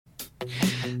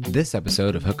This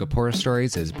episode of Hookup Horror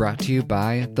Stories is brought to you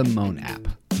by the Moan app.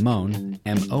 Moan,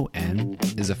 M-O-N,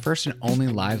 is a first and only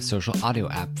live social audio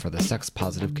app for the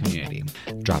sex-positive community.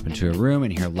 Drop into a room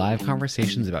and hear live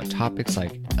conversations about topics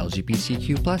like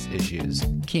LGBTQ+ issues,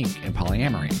 kink, and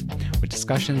polyamory, with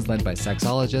discussions led by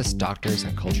sexologists, doctors,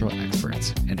 and cultural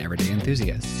experts, and everyday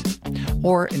enthusiasts.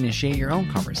 Or initiate your own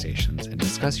conversations and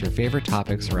discuss your favorite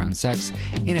topics around sex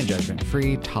in a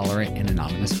judgment-free, tolerant, and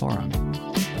anonymous forum.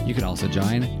 You can also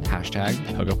join hashtag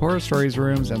Hookup Horror Stories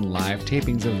rooms and live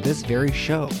tapings of this very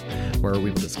show, where we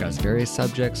will discuss various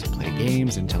subjects, play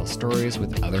games, and tell stories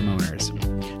with other moaners.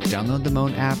 Download the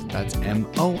Moan app, that's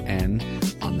M-O-N,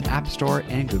 on the App Store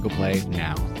and Google Play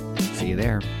now. See you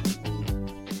there.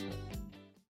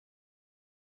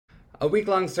 A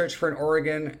week-long search in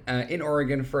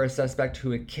Oregon for a suspect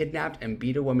who had kidnapped and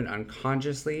beat a woman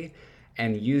unconsciously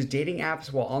and used dating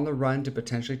apps while on the run to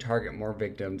potentially target more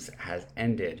victims has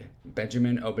ended.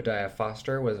 Benjamin Obadiah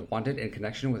Foster was wanted in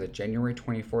connection with a January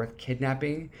 24th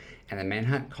kidnapping, and the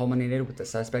manhunt culminated with the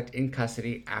suspect in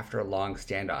custody after a long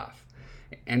standoff.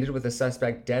 It ended with the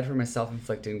suspect dead from a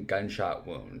self-inflicted gunshot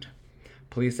wound.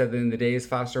 Police said that in the days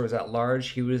Foster was at large,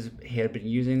 he had been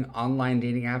using online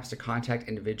dating apps to contact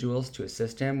individuals to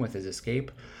assist him with his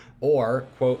escape or,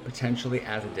 quote, potentially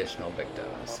as additional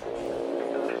victims.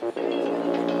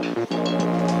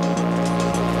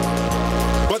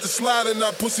 But the slide in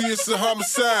that pussy is a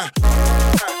homicide.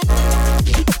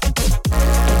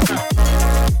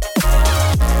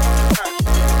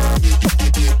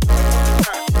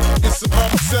 It's a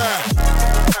homicide.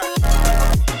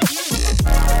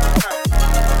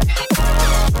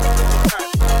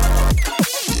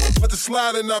 But the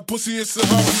slide in that pussy is a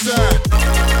homicide.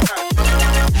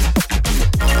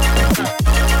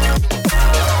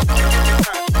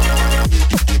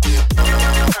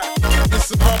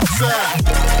 It's a homicide.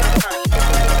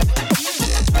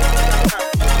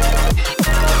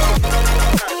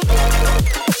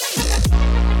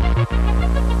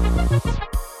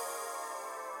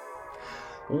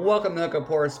 Welcome to Hookup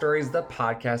Horror Stories, the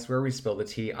podcast where we spill the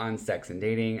tea on sex and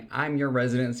dating. I'm your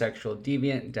resident sexual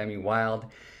deviant, Demi Wild.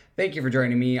 Thank you for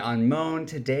joining me on Moan.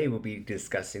 Today we'll be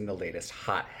discussing the latest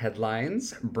hot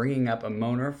headlines, bringing up a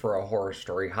moaner for a horror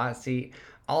story hot seat.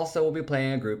 Also, we'll be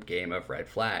playing a group game of red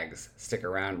flags. Stick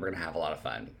around, we're going to have a lot of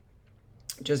fun.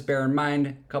 Just bear in mind,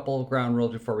 a couple of ground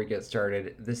rules before we get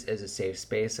started. This is a safe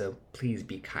space, so please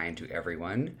be kind to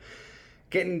everyone.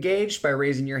 Get engaged by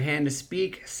raising your hand to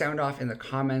speak, sound off in the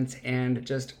comments, and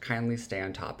just kindly stay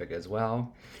on topic as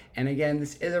well. And again,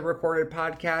 this is a recorded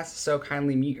podcast, so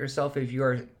kindly mute yourself if you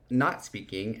are not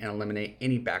speaking and eliminate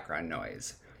any background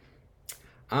noise.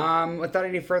 Without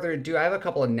any further ado, I have a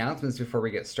couple announcements before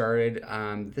we get started.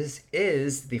 This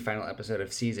is the final episode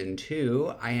of Season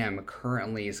 2. I am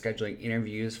currently scheduling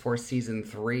interviews for Season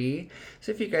 3.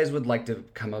 So if you guys would like to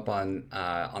come up on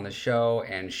the show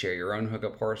and share your own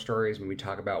hookup horror stories when we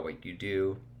talk about what you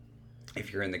do,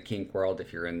 if you're in the kink world,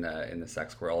 if you're in the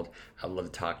sex world, I'd love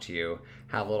to talk to you.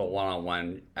 Have a little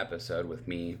one-on-one episode with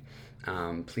me.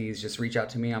 Please just reach out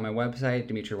to me on my website,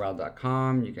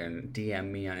 DimitriWild.com. You can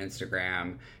DM me on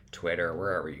Instagram, Twitter,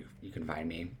 wherever you can find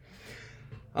me.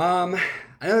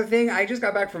 Another thing, I just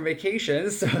got back from vacation,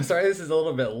 so sorry this is a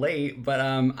little bit late, but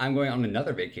I'm going on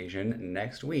another vacation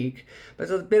next week, but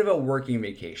it's a bit of a working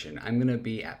vacation. I'm going to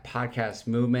be at Podcast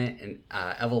Movement and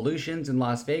Evolutions in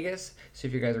Las Vegas, so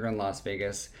if you guys are going to Las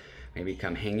Vegas, maybe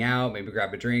come hang out, maybe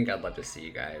grab a drink. I'd love to see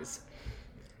you guys.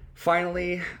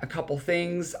 Finally, a couple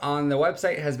things on the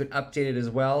website has been updated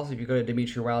as well. So if you go to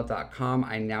DimitriWild.com,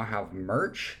 I now have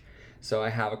merch. So I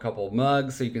have a couple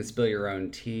mugs so you can spill your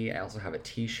own tea. I also have a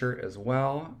t-shirt as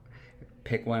well.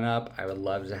 Pick one up. I would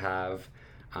love to have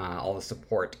all the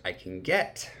support I can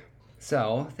get.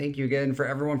 So thank you again for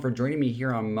everyone for joining me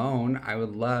here on Moan. I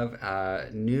would love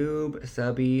Noob,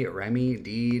 Subby, Remy,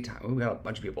 D. We got a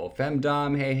bunch of people.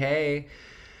 Femdom, hey.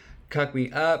 Cuck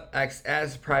Me Up,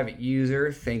 XS, private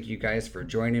user, thank you guys for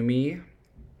joining me.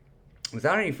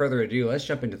 Without any further ado, let's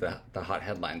jump into the hot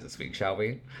headlines this week, shall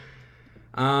we?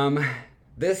 The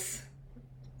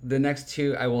next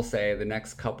two, I will say, the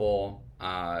next couple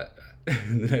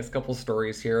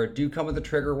stories here do come with a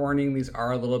trigger warning. These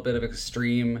are a little bit of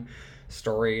extreme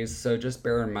stories, so just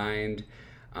bear in mind,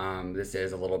 this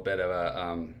is a little bit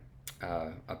of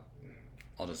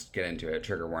I'll just get into it,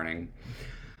 trigger warning.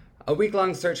 A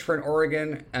week-long search in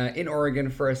Oregon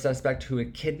for a suspect who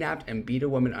had kidnapped and beat a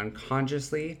woman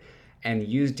unconsciously and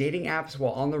used dating apps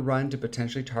while on the run to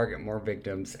potentially target more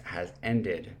victims has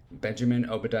ended. Benjamin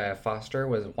Obadiah Foster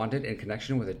was wanted in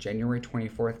connection with a January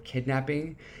 24th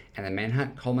kidnapping, and the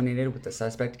manhunt culminated with the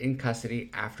suspect in custody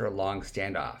after a long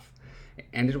standoff.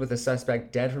 ended with the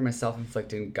suspect dead from a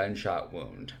self-inflicted gunshot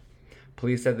wound.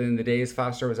 Police said that in the days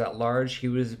Foster was at large, he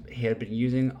had been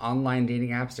using online dating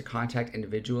apps to contact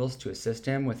individuals to assist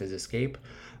him with his escape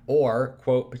or,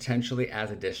 quote, potentially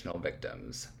as additional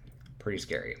victims. Pretty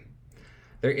scary.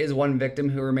 There is one victim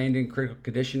who remained in critical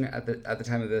condition at the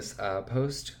time of this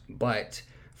post, but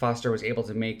Foster was able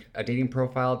to make a dating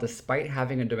profile despite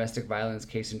having a domestic violence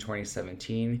case in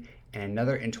 2017 and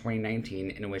another in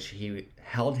 2019 in which he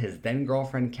held his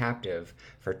then-girlfriend captive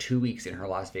for 2 weeks in her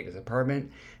Las Vegas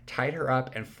apartment, tied her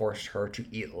up, and forced her to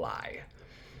eat lye.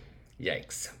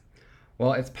 Yikes.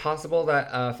 Well, it's possible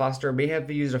that Foster may have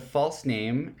used a false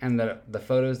name and that the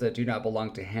photos that do not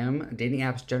belong to him. Dating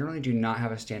apps generally do not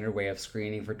have a standard way of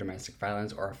screening for domestic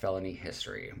violence or a felony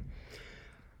history.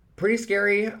 Pretty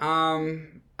scary.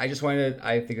 I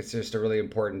think it's just a really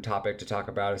important topic to talk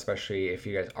about, especially if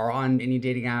you guys are on any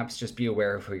dating apps. Just be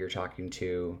aware of who you're talking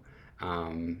to.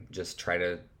 Just try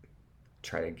to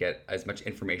get as much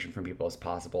information from people as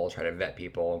possible. Try to vet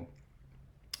people.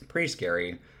 Pretty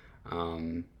scary.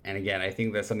 And again, I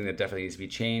think that's something that definitely needs to be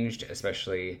changed,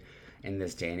 especially in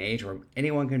this day and age where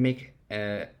anyone can make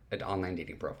an online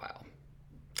dating profile.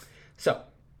 So,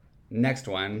 next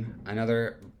one,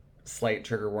 another slight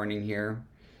trigger warning here.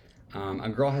 A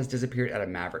girl has disappeared at a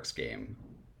Mavericks game.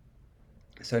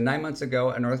 So 9 months ago,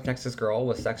 a North Texas girl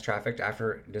was sex trafficked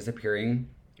after disappearing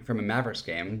from a Mavericks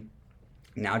game.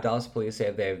 Now Dallas police say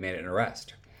they have made an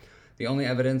arrest. The only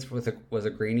evidence was a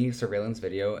grainy surveillance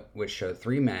video which showed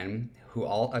 3 men who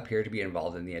all appeared to be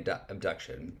involved in the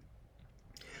abduction.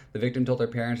 The victim told her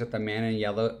parents that the man in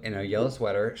a yellow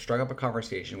sweater struck up a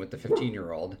conversation with the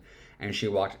 15-year-old as she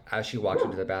walked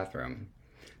into the bathroom.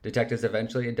 Detectives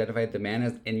eventually identified the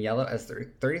man in yellow as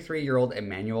 33-year-old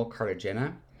Emmanuel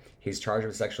Cartagena. He's charged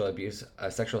with sexual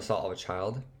assault of a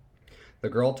child. The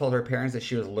girl told her parents that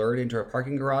she was lured into a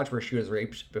parking garage where she was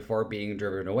raped before being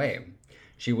driven away.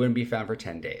 She wouldn't be found for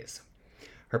 10 days.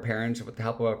 Her parents, with the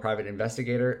help of a private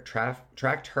investigator,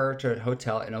 tracked her to a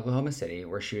hotel in Oklahoma City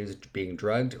where she was being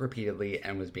drugged repeatedly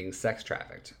and was being sex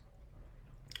trafficked.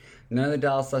 None of the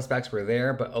Dallas suspects were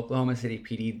there, but Oklahoma City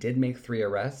PD did make 3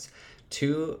 arrests.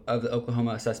 2 of the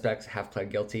Oklahoma suspects have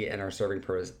pled guilty and are serving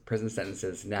prison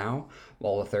sentences now,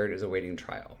 while the 3rd is awaiting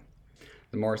trial.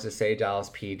 The Morrises say Dallas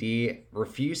PD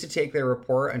refused to take their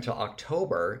report until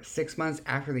October, 6 months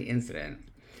after the incident.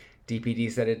 DPD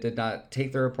said it did not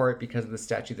take the report because of the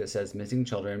statute that says missing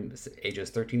children ages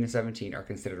 13 to 17 are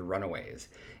considered runaways,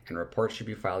 and reports should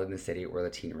be filed in the city where the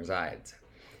teen resides.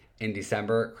 In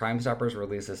December, Crime Stoppers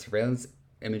released the surveillance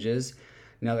images.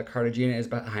 Now that Cartagena is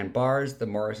behind bars, the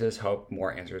Morrises hope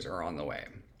more answers are on the way.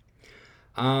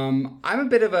 I'm a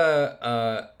bit of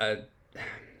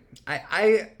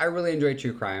I really enjoy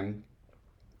true crime.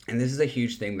 And this is a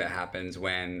huge thing that happens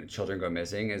when children go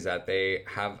missing, is that they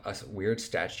have a weird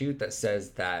statute that says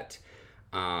that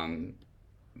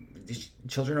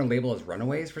children are labeled as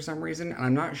runaways for some reason. And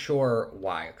I'm not sure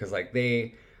why, because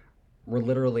they were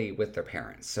literally with their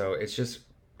parents. So it's just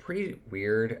pretty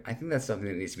weird. I think that's something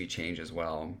that needs to be changed as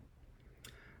well.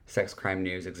 Sex crime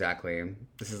news, exactly.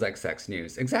 This is like sex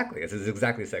news. Exactly. This is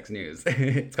exactly sex news.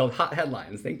 It's called Hot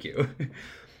Headlines. Thank you.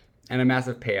 And a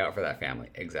massive payout for that family.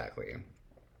 Exactly.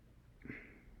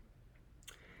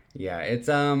 Yeah,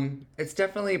 it's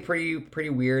definitely pretty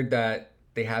weird that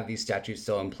they have these statutes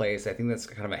still in place. I think that's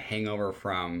kind of a hangover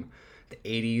from the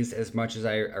 80s, as much as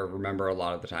I remember a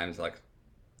lot of the times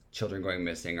children going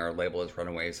missing are labeled as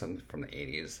runaways from the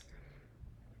 80s.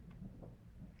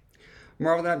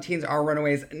 More often than not, teens are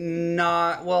runaways.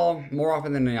 More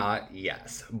often than not,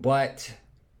 yes. But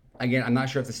again, I'm not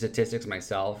sure of the statistics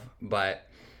myself, but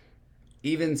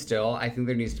even still, I think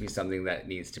there needs to be something that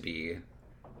needs to be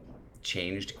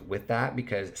changed with that,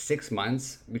 because 6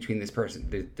 months between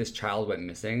this child went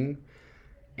missing,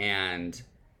 and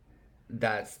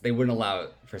they wouldn't allow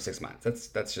it for 6 months.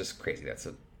 That's just crazy. That's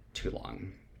too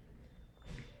long.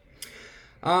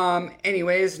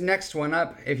 Anyways, next one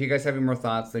up. If you guys have any more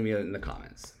thoughts, leave me in the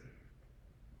comments.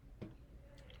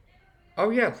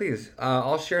 Oh yeah, please.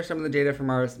 I'll share some of the data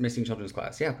from our missing children's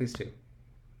class. Yeah, please do.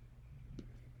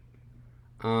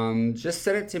 Just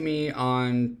send it to me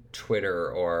on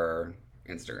Twitter or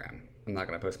Instagram. I'm not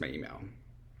going to post my email.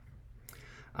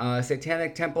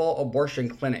 Satanic Temple Abortion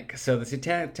Clinic. So the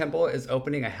Satanic Temple is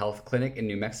opening a health clinic in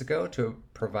New Mexico to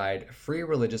provide free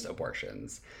religious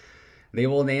abortions. They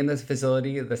will name this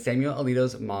facility the Samuel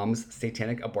Alito's Mom's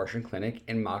Satanic Abortion Clinic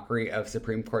in mockery of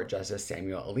Supreme Court Justice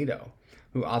Samuel Alito,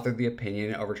 who authored the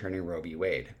opinion overturning Roe v.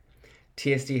 Wade.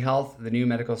 TST Health, the new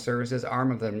medical services arm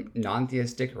of the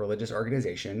non-theistic religious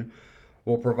organization,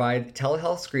 will provide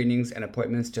telehealth screenings and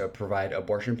appointments to provide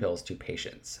abortion pills to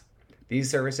patients. These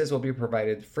services will be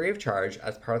provided free of charge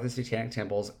as part of the Satanic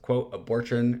Temple's, quote,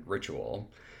 abortion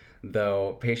ritual,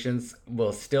 though patients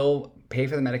will still pay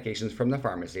for the medications from the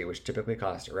pharmacy, which typically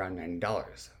cost around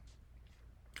 $90.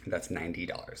 That's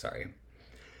 $90, sorry.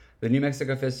 The New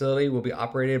Mexico facility will be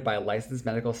operated by licensed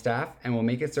medical staff and will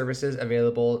make its services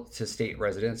available to state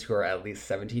residents who are at least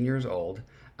 17 years old,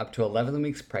 up to 11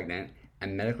 weeks pregnant,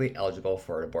 and medically eligible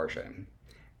for an abortion.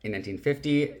 In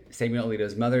 1950, Samuel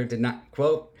Alito's mother did not,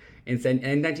 quote, in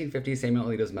 1950, Samuel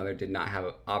Alito's mother did not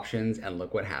have options, and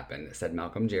look what happened, said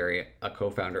Malcolm Jerry, a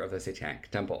co-founder of the Satanic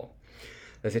Temple.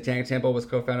 The Satanic Temple was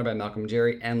co-founded by Malcolm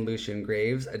Jerry and Lucian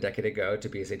Graves a decade ago to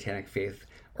be a satanic faith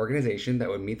organization that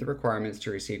would meet the requirements to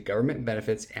receive government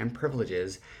benefits and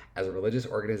privileges as a religious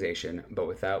organization, but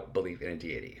without belief in a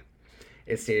deity.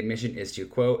 Its stated mission is to,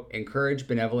 quote, encourage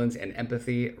benevolence and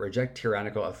empathy, reject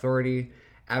tyrannical authority,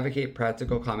 advocate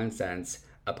practical common sense,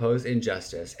 oppose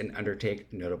injustice, and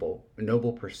undertake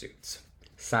noble pursuits.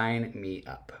 Sign me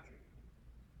up.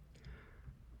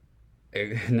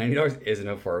 $90 is an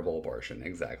affordable abortion,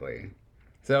 exactly.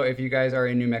 So if you guys are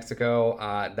in New Mexico,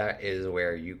 that is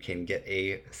where you can get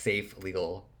a safe,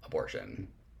 legal abortion.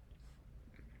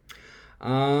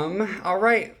 All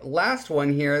right, last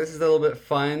one here. This is a little bit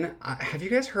fun. Have you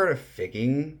guys heard of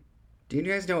figging? Do you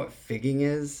guys know what figging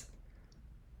is?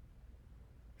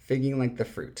 Figging like the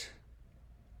fruit.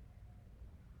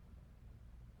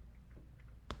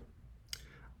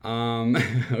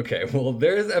 Okay, well,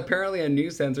 there's apparently a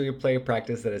new sensory play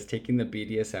practice that is taking the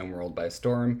BDSM world by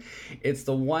storm. It's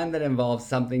the one that involves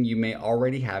something you may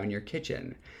already have in your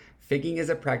kitchen. Figging is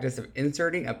a practice of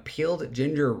inserting a peeled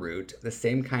ginger root, the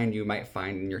same kind you might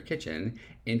find in your kitchen,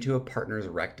 into a partner's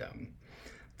rectum.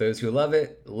 Those who love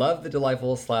it love the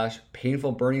delightful /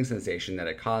 painful burning sensation that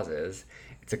it causes.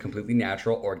 It's a completely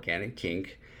natural, organic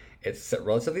kink. It's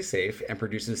relatively safe and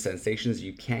produces sensations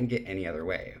you can't get any other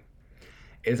way.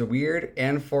 It is weird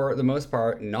and, for the most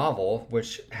part, novel,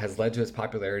 which has led to its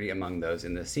popularity among those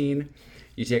in the scene.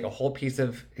 You take a whole piece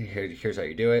of, here's how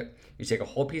you do it. You take a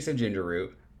whole piece of ginger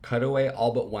root, cut away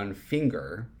all but one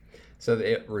finger so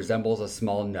that it resembles a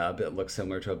small nub that looks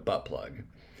similar to a butt plug,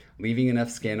 leaving enough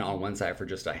skin on one side for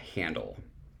just a handle.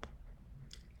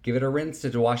 Give it a rinse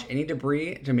to wash any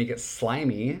debris to make it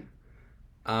slimy.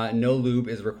 No lube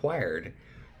is required.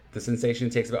 The sensation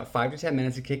takes about 5 to 10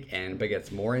 minutes to kick in, but gets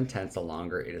more intense the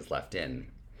longer it is left in.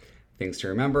 Things to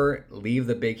remember: leave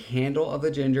the big handle of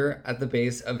the ginger at the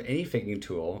base of any figging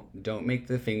tool. Don't make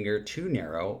the finger too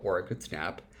narrow or it could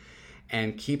snap.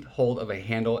 And keep hold of a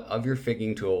handle of your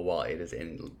figging tool while it is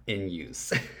in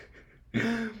use.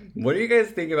 What do you guys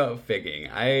think about figging?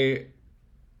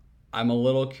 I'm a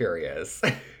little curious.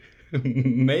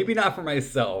 Maybe not for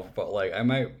myself, but like I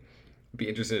might be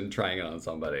interested in trying it on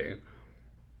somebody.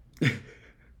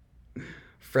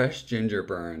 Fresh ginger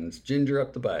burns. Ginger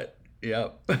up the butt.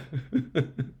 Yep.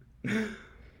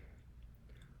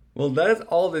 Well, that is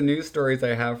all the news stories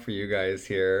I have for you guys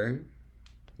here.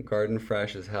 Garden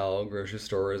fresh as hell. Grocery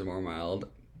store is more mild.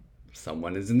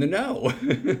 Someone is in the know.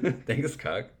 Thanks,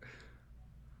 Cuck.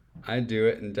 I'd do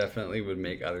it and definitely would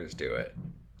make others do it.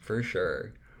 For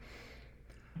sure.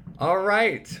 All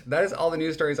right, that is all the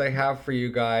news stories I have for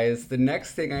you guys. The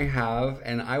next thing I have,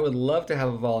 and I would love to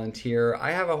have a volunteer,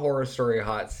 I have a horror story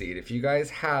hot seat. If you guys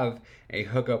have a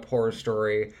hookup horror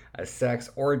story, a sex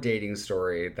or dating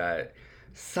story that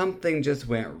something just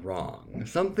went wrong,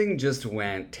 something just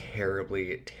went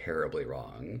terribly, terribly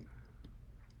wrong,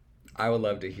 I would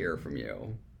love to hear from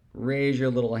you. Raise your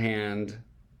little hand.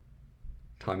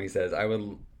 Tommy says, I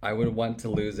would want to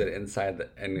lose it inside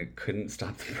and it couldn't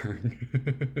stop the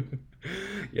burn.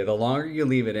 Yeah, the longer you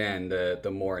leave it in,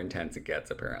 the more intense it gets,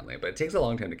 apparently. But it takes a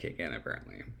long time to kick in,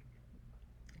 apparently.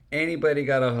 Anybody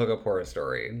got a hookup horror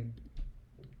story?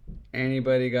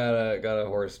 Anybody got a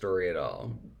horror story at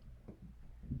all?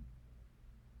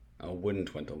 I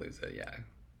wouldn't want to lose it, yeah.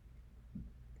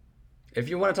 If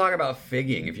you want to talk about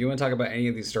figging, if you want to talk about any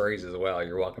of these stories as well,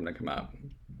 you're welcome to come up.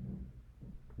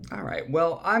 All right,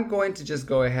 well, I'm going to just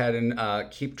go ahead and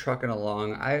keep trucking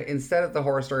along. Instead of the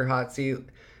horror story hot seat,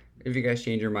 if you guys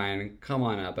change your mind, come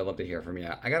on up. I'd love to hear from you.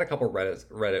 I got a couple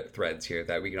Reddit threads here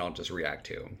that we can all just react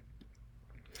to.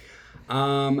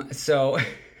 So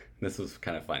this was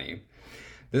kind of funny.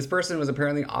 This person was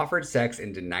apparently offered sex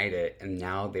and denied it, and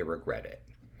now they regret it.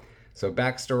 So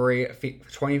backstory,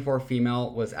 24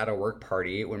 female was at a work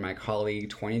party when my colleague,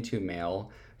 22 male,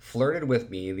 flirted with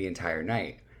me the entire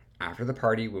night. After the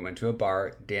party, we went to a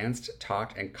bar, danced,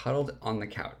 talked, and cuddled on the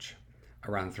couch.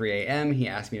 Around 3 a.m., he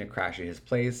asked me to crash at his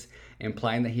place,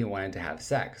 implying that he wanted to have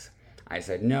sex. I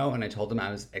said no, and I told him I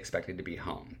was expected to be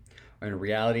home. In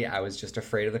reality, I was just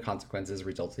afraid of the consequences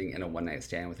resulting in a one-night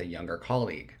stand with a younger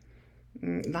colleague.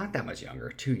 Not that much younger,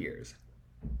 2 years.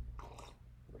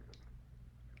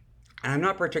 And I'm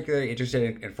not particularly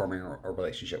interested in forming a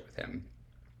relationship with him.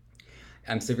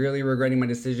 I'm severely regretting my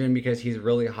decision because he's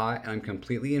really hot and I'm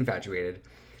completely infatuated.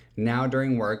 Now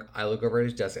during work, I look over at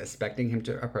his desk expecting him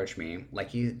to approach me like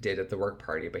he did at the work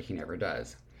party, but he never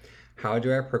does. How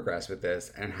do I progress with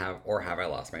this and have I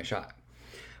lost my shot?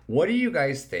 What do you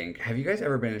guys think? Have you guys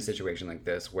ever been in a situation like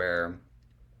this where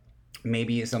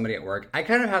maybe somebody at work, I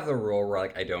kind of have the rule where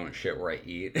like I don't shit where I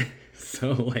eat.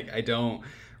 So like I don't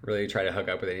really try to hook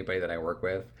up with anybody that I work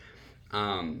with.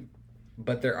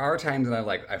 But there are times that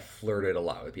I've flirted a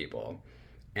lot with people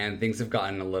and things have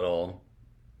gotten a little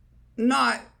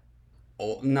not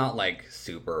like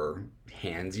super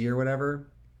handsy or whatever,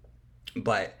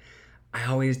 but I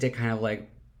always did kind of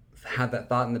like have that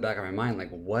thought in the back of my mind,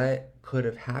 like what could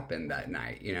have happened that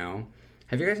night, you know?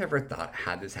 Have you guys ever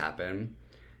had this happen?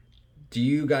 Do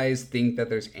you guys think that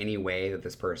there's any way that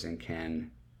this person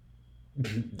can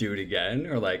do it again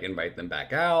or like invite them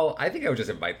back out? I think I would just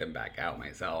invite them back out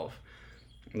myself.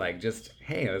 Like just,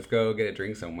 hey, let's go get a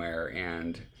drink somewhere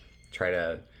and try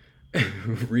to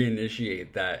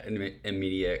reinitiate that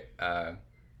immediate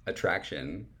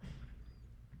attraction.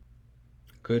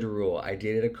 Good rule. I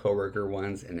dated a coworker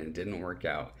once and it didn't work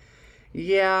out.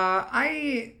 Yeah,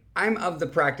 I'm of the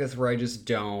practice where I just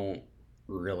don't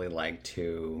really like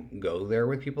to go there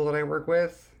with people that I work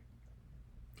with.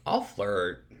 I'll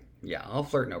flirt. Yeah, I'll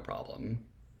flirt, no problem.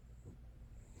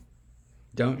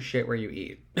 Don't shit where you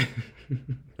eat.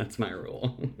 That's my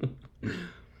rule.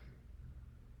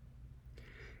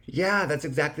 Yeah, that's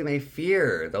exactly my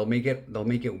fear. They'll make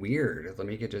it weird. They'll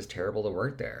make it just terrible to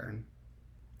work there.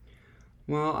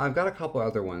 Well, I've got a couple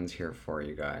other ones here for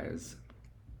you guys.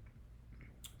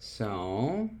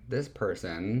 So, this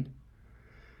person,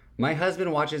 my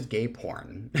husband watches gay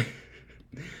porn.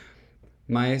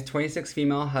 My 26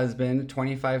 female husband,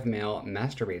 25 male,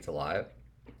 masturbates a lot.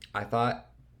 I thought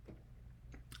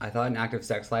an active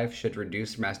sex life should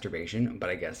reduce masturbation, but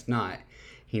I guess not.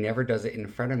 He never does it in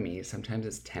front of me. Sometimes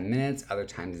it's 10 minutes, other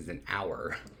times it's an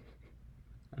hour.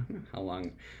 I don't know how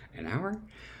long, an hour?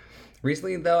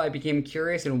 Recently, though, I became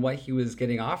curious in what he was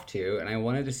getting off to, and I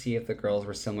wanted to see if the girls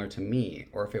were similar to me,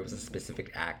 or if it was a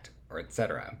specific act, or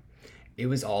etc. It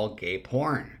was all gay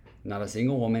porn. Not a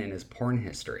single woman in his porn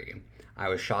history. I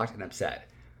was shocked and upset.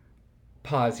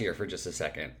 Pause here for just a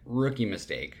second. Rookie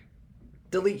mistake.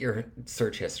 Delete your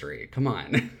search history. Come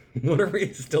on. What are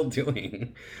we still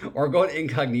doing? Or go to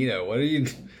incognito.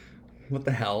 What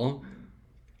the hell?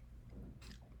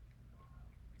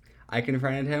 I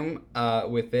confronted him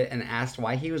with it and asked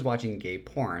why he was watching gay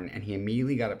porn, and he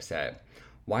immediately got upset.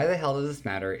 Why the hell does this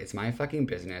matter? It's my fucking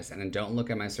business, and I don't look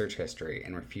at my search history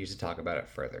and refuse to talk about it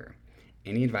further.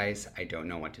 Any advice? I don't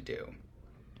know what to do.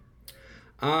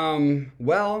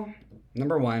 Well,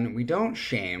 number one, we don't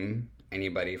shame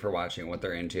anybody for watching what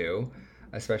they're into.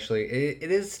 Especially,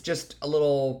 it is just a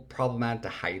little problematic to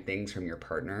hide things from your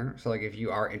partner. So, like, if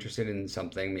you are interested in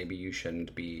something, maybe you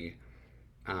shouldn't be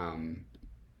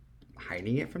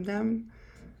hiding it from them.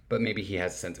 But maybe he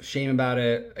has a sense of shame about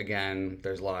it. Again,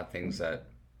 there's a lot of things that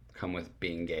come with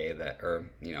being gay that are,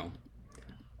 you know,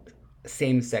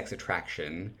 same-sex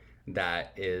attraction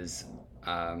that is,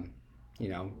 you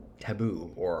know,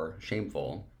 taboo or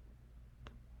shameful.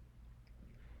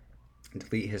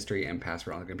 Delete history and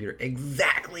password on the computer.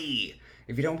 Exactly.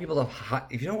 If you don't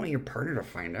want your partner to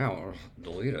find out,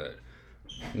 delete it.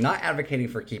 Not advocating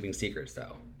for keeping secrets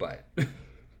though, but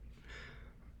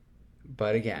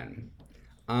again,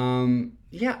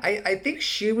 yeah, I think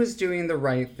she was doing the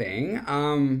right thing.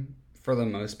 For the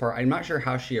most part, I'm not sure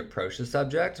how she approached the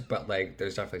subject, but like,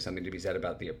 there's definitely something to be said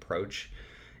about the approach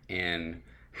and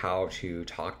how to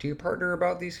talk to your partner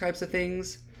about these types of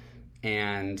things,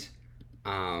 and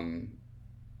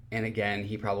again,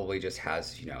 he probably just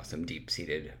has, you know, some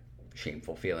deep-seated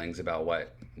shameful feelings about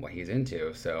what he's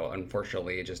into. So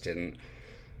unfortunately, it just didn't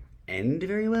end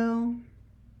very well.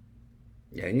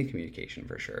 Yeah, I need communication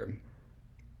for sure.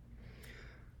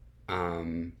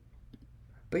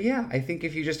 But yeah, I think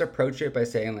if you just approach it by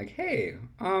saying like, hey,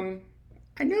 I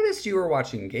noticed you were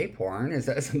watching gay porn. Is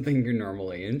that something you're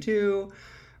normally into?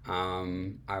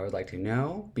 I would like to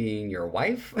know, being your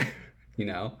wife, you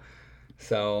know?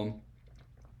 So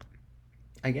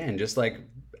again, just like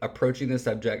approaching the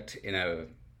subject in a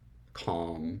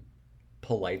calm,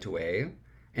 polite way,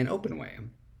 and open way.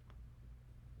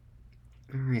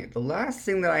 All right, the last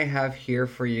thing that I have here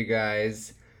for you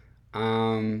guys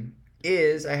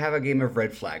is I have a game of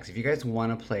red flags. If you guys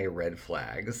want to play red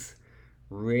flags,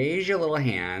 raise your little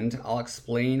hand. I'll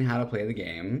explain how to play the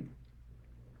game.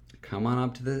 Come on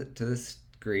up to the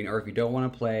screen, or if you don't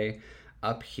want to play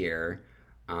up here,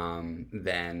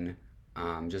 then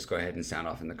just go ahead and sound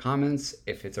off in the comments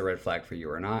if it's a red flag for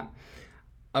you or not.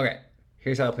 Okay,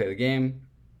 here's how to play the game.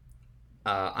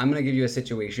 I'm going to give you a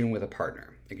situation with a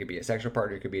partner. It could be a sexual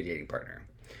partner, it could be a dating partner.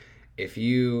 If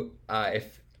you, whatever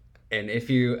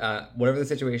the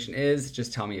situation is,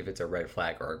 just tell me if it's a red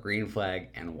flag or a green flag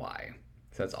and why.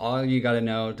 So that's all you got to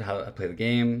know to how to play the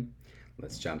game.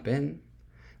 Let's jump in.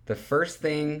 The first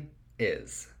thing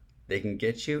is they can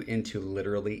get you into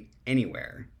literally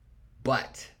anywhere,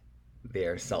 but they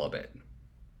are celibate.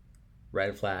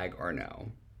 Red flag or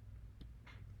no?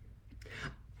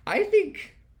 I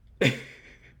think I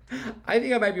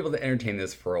might be able to entertain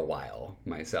this for a while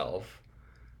myself.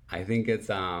 I think it's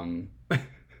I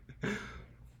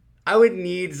would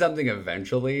need something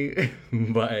eventually,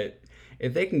 but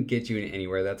if they can get you in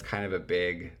anywhere, that's kind of a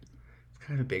big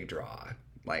draw.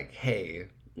 Like, hey,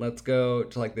 let's go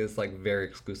to like this like very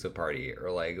exclusive party, or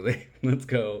like let's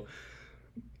go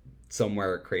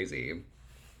somewhere crazy.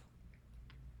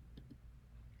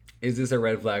 Is this a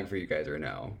red flag for you guys or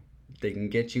no? They can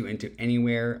get you into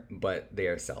anywhere, but they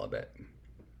are celibate.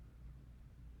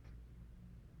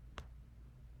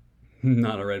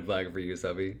 Not a red flag for you,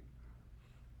 Subby.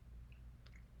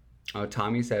 Oh,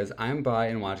 Tommy says, I'm bi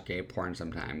and watch gay porn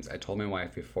sometimes. I told my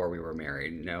wife before we were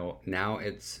married. No, now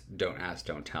it's don't ask,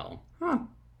 don't tell. Huh.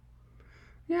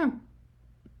 Yeah.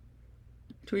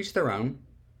 To each their own.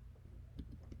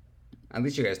 At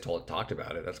least you guys talked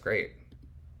about it. That's great.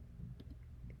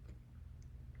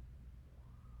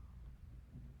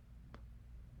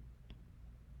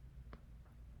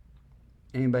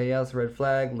 Anybody else? Red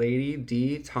flag? Lady,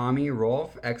 D, Tommy,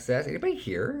 Rolf, XS. Anybody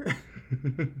here?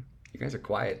 You guys are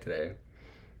quiet today.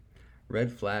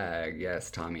 Red flag. Yes,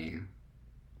 Tommy.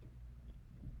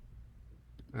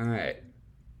 All right.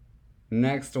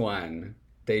 Next one.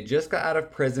 They just got out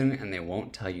of prison and they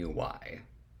won't tell you why.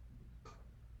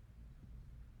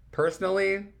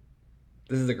 Personally,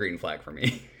 this is a green flag for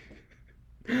me.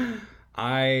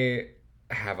 I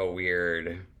have a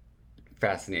weird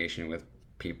fascination with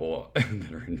people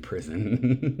that are in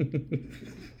prison.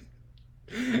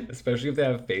 Especially if they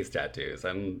have face tattoos.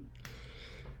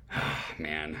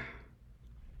 Man,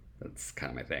 that's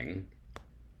kind of my thing.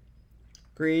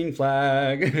 Green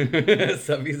flag.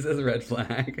 Subby says red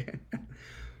flag.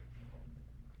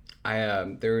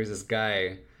 There was this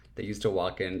guy that used to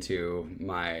walk into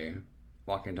my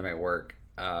work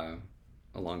a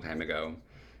long time ago,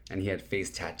 and he had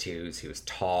face tattoos. He was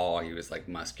tall. He was like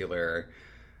muscular.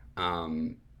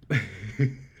 But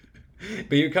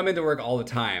he would come into work all the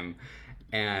time,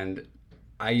 and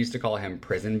I used to call him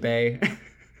Prison Bay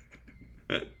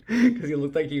because he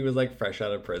looked like he was like fresh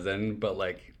out of prison, but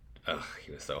like,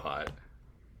 he was so hot.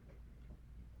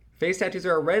 Face tattoos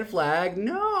are a red flag?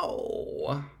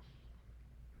 No.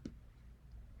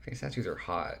 Face tattoos are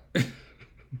hot.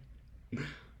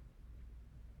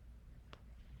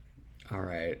 All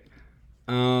right.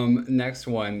 Next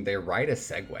one, they ride a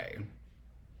Segway.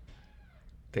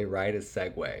 They ride a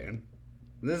Segway.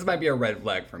 This might be a red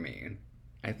flag for me.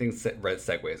 I think red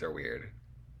Segways are weird.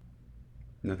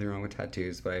 Nothing wrong with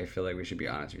tattoos, but I feel like we should be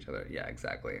honest with each other. Yeah,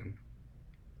 exactly.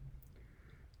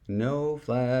 No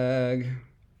flag.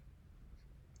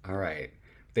 All right.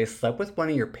 They slept with one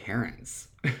of your parents.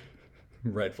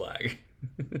 Red flag.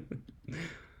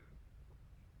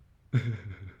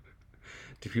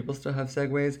 Do people still have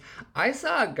Segways? I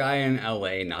saw a guy in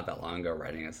LA not that long ago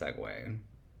riding a Segway.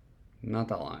 Not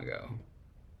that long ago.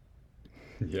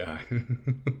 Yeah.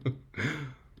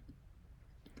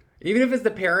 Even if it's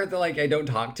the parent that like I don't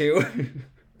talk to,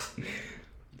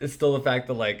 it's still the fact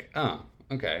that like, oh,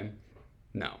 okay.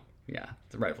 No. Yeah,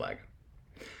 it's a red flag.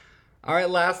 All right,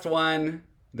 last one.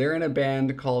 They're in a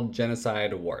band called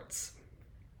Genocide Warts.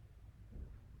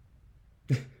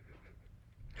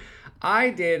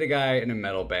 I dated a guy in a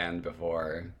metal band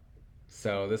before,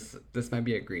 so this might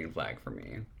be a green flag for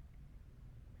me.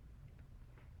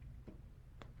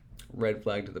 Red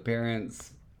flag to the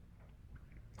parents.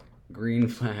 Green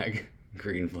flag.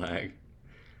 Green flag.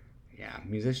 Yeah,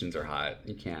 musicians are hot.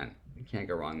 You can't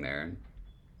go wrong there.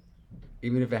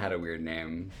 Even if it had a weird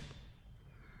name.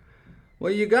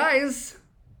 Well, you guys,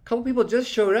 a couple people just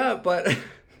showed up, but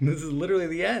this is literally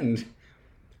the end.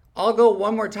 I'll go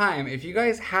one more time. If you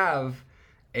guys have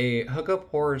a hookup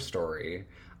horror story,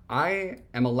 I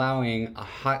am allowing a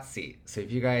hot seat. So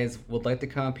if you guys would like to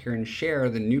come up here and share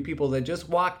the new people that just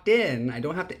walked in, I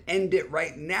don't have to end it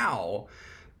right now.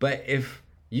 But if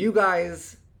you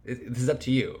guys, this is up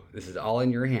to you. This is all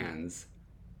in your hands.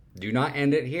 Do not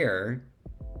end it here.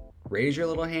 raise your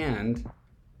little hand,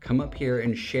 come up here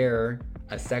and share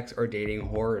a sex or dating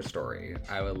horror story.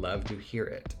 I would love to hear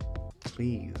it.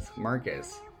 Please.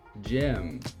 Marcus,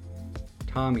 Jim,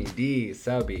 Tommy, D,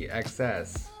 Subby,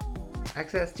 XS.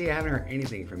 XSD, I haven't heard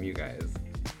anything from you guys.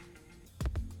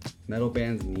 Metal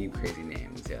bands need crazy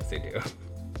names. Yes, they do.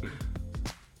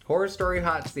 Horror story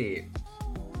hot seat.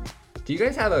 Do you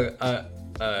guys have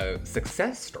a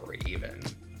success story even?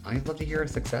 I'd love to hear a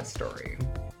success story.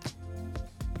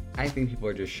 I think people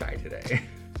are just shy today.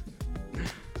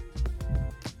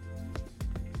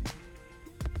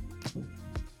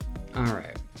 All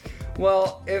right.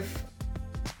 Well,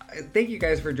 thank you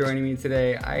guys for joining me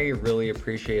today. I really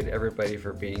appreciate everybody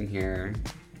for being here.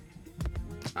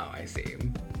 Oh, I see.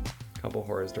 A couple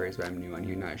horror stories, but I'm new on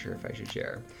here, not sure if I should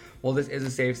share. Well, this is a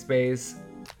safe space.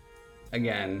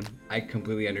 Again, I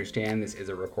completely understand this is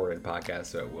a recorded podcast,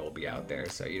 so it will be out there,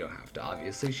 so you don't have to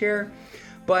obviously share.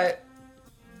 But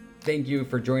thank you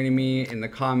for joining me in the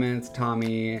comments,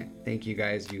 Tommy. Thank you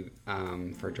guys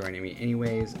for joining me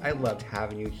anyways. I loved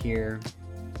having you here.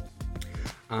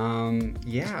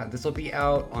 Yeah, this will be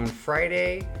out on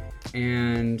Friday.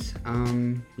 And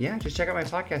yeah, just check out my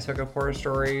podcast, Hook Up Horror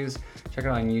Stories. Check it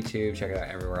out on YouTube. Check it out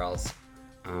everywhere else.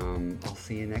 I'll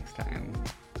see you next time.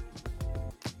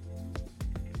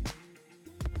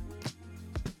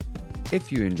 If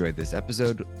you enjoyed this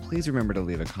episode, please remember to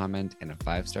leave a comment and a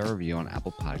 5-star review on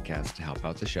Apple Podcasts to help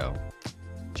out the show.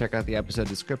 Check out the episode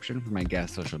description for my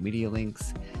guest social media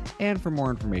links, and for more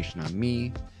information on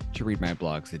me, to read my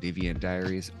blogs, The Deviant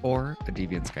Diaries or A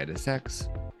Deviant's Guide to Sex,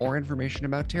 or information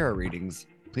about tarot readings,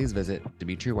 please visit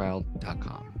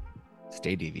DimitriWild.com.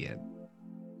 Stay deviant.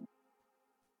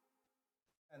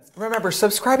 Remember,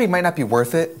 subscribing might not be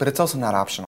worth it, but it's also not optional.